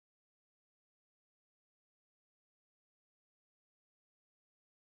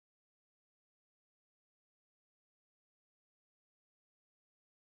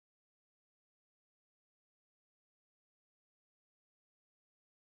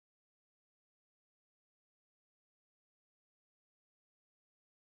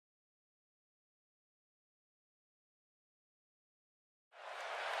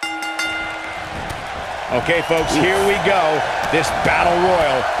Okay, folks, here we go. This Battle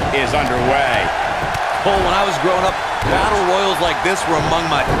Royal is underway. Cole, when I was growing up, Battle Royals like this were among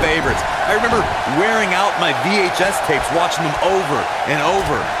my favorites. I remember wearing out my VHS tapes, watching them over and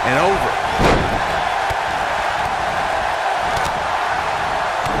over and over.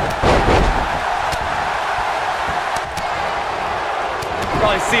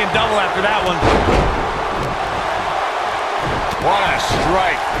 Probably seeing double after that one. What a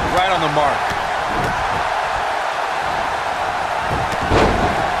strike, right on the mark.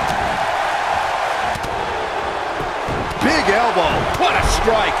 Big elbow. What a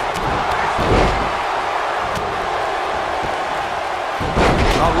strike.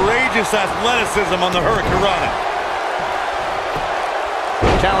 Outrageous athleticism on the Hurricanrana.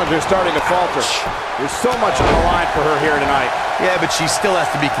 Challenger's starting to falter. There's so much on the line for her here tonight. Yeah, but she still has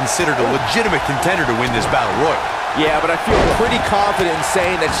to be considered a legitimate contender to win this Battle Royal. Yeah, but I feel pretty confident in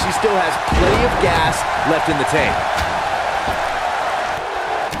saying that she still has plenty of gas left in the tank.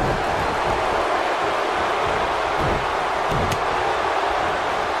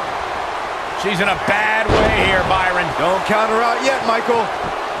 She's in a bad way here, Byron. Don't count her out yet, Michael.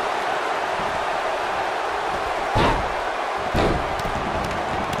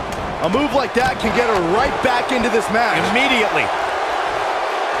 A move like that can get her right back into this match. Immediately.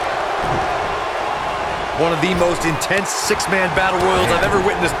 One of the most intense six-man Battle Royals I've ever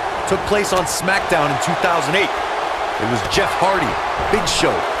witnessed took place on SmackDown in 2008. It was Jeff Hardy, Big Show,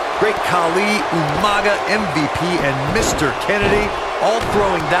 Great Khali, Umaga, MVP, and Mr. Kennedy all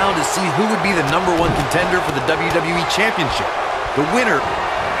throwing down to see who would be the #1 contender for the WWE Championship. The winner.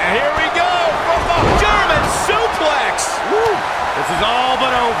 And here we go from the German suplex. Woo. This is all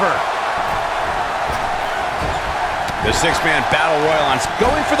but over. The six-man Battle Royal on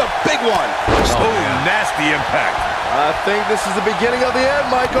going for the big one. Oh, nasty impact. I think this is the beginning of the end,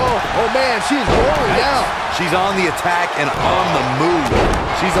 Michael. Oh, man, she's rolling down. She's on the attack and on the move.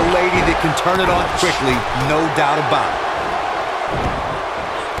 She's a lady that can turn it on quickly, no doubt about it.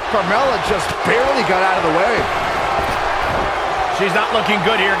 Carmella just barely got out of the way. She's not looking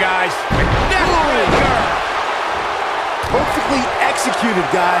good here, guys. Perfectly executed,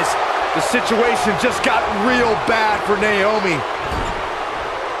 guys. The situation just got real bad for Naomi.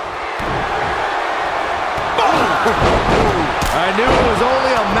 I knew it was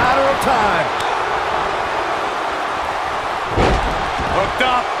only a matter of time. Hooked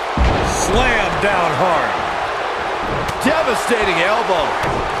up, slammed down hard. Devastating elbow.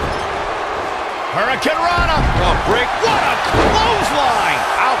 Hurricanrana. Oh, break. What a clothesline.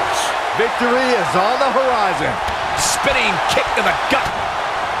 Ouch. Victory is on the horizon. Spinning kick to the gut.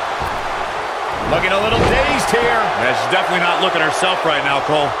 Looking a little dazed here. Yeah, she's definitely not looking herself right now,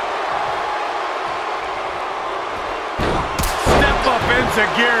 Cole. Step up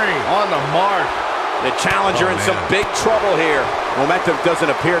enziguri on the mark. The challenger in some big trouble here. Momentum doesn't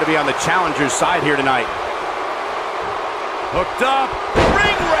appear to be on the challenger's side here tonight. Hooked up.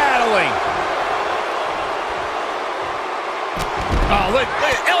 Ring rattling. Oh, look,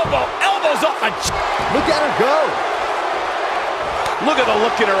 elbows up. Look at her go. Look at the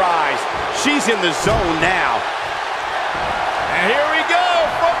look in her eyes. She's in the zone now. And here we go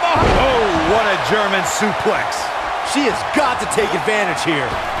from behind. Oh, what a German suplex. She has got to take advantage here.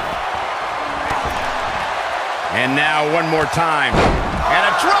 And now one more time. And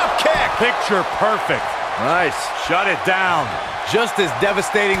a drop kick. Picture perfect. Nice. Shut it down. Just as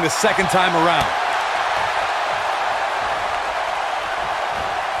devastating the second time around.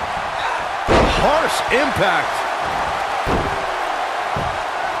 Harsh impact.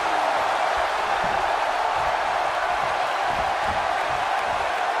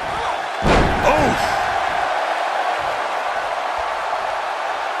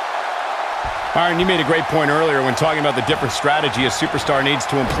 Byron, you made a great point earlier when talking about the different strategy a superstar needs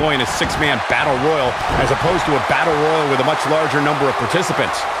to employ in a six-man battle royal as opposed to a battle royal with a much larger number of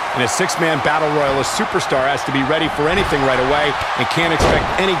participants. In a six-man battle royal, a superstar has to be ready for anything right away and can't expect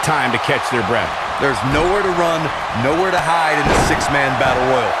any time to catch their breath. There's nowhere to run, nowhere to hide in a six-man battle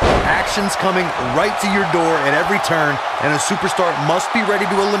royal. Action's coming right to your door at every turn, and a superstar must be ready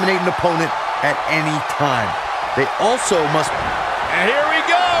to eliminate an opponent at any time. They also must... And here we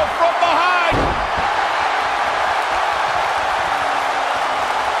go from behind.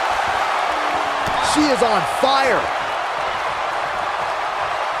 She is on fire.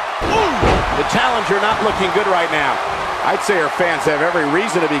 Ooh. The challenger not looking good right now. I'd say her fans have every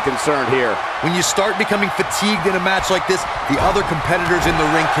reason to be concerned here. When you start becoming fatigued in a match like this, the other competitors in the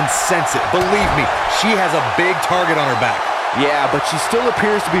ring can sense it. Believe me, she has a big target on her back. Yeah, but she still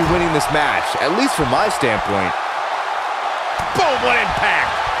appears to be winning this match, at least from my standpoint. Boom, what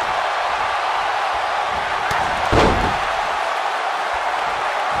impact.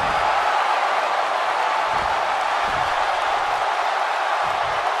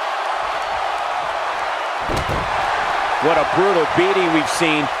 What a brutal beating we've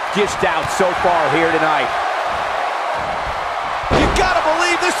seen dished out so far here tonight. You gotta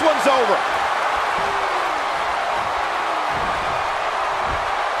believe this one's over.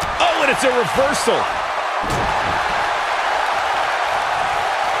 Oh, and it's a reversal.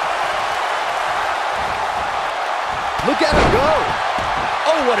 Look at her go.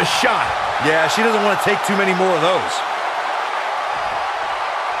 Oh, what a shot. Yeah, she doesn't want to take too many more of those.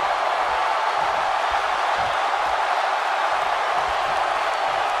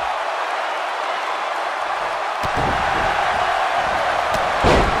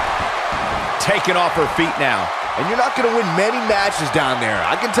 Taken off her feet now. And you're not going to win many matches down there,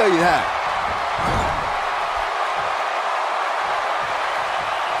 I can tell you that.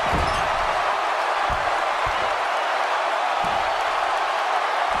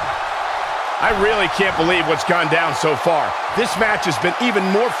 I really can't believe what's gone down so far. This match has been even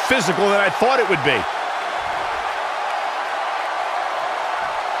more physical than I thought it would be.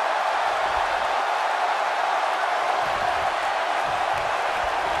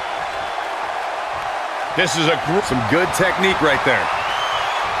 This is some good technique right there.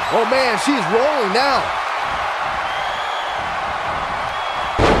 Oh man, she's rolling now.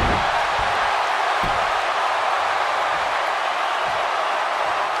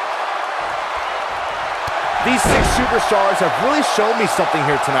 These 6 superstars have really shown me something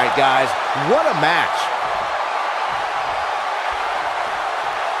here tonight, guys. What a match.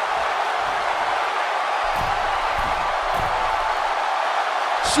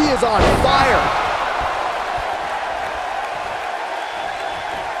 She is on fire.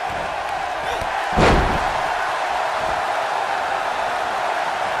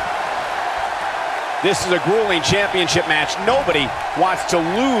 This is a grueling championship match. Nobody wants to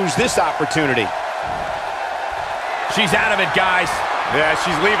lose this opportunity. She's out of it, guys. Yeah,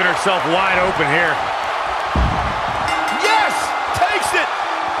 she's leaving herself wide open here. Yes! Takes it!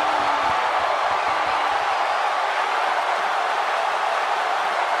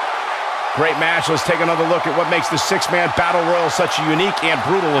 Great match. Let's take another look at what makes the 6-man Battle Royal such a unique and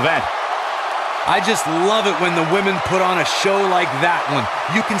brutal event. I just love it when the women put on a show like that one.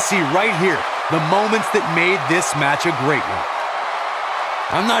 You can see right here the moments that made this match a great one.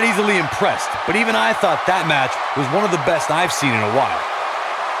 I'm not easily impressed, but even I thought that match was one of the best I've seen in a while.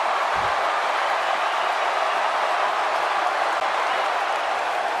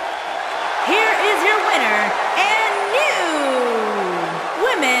 Here is your winner and new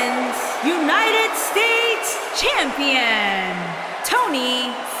Women's United States Champion,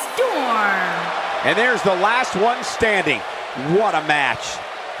 Toni Storm. And there's the last one standing. What a match.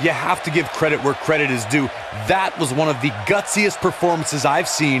 You have to give credit where credit is due. That was one of the gutsiest performances I've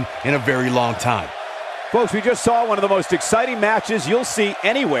seen in a very long time. Folks, we just saw one of the most exciting matches you'll see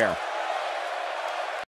anywhere.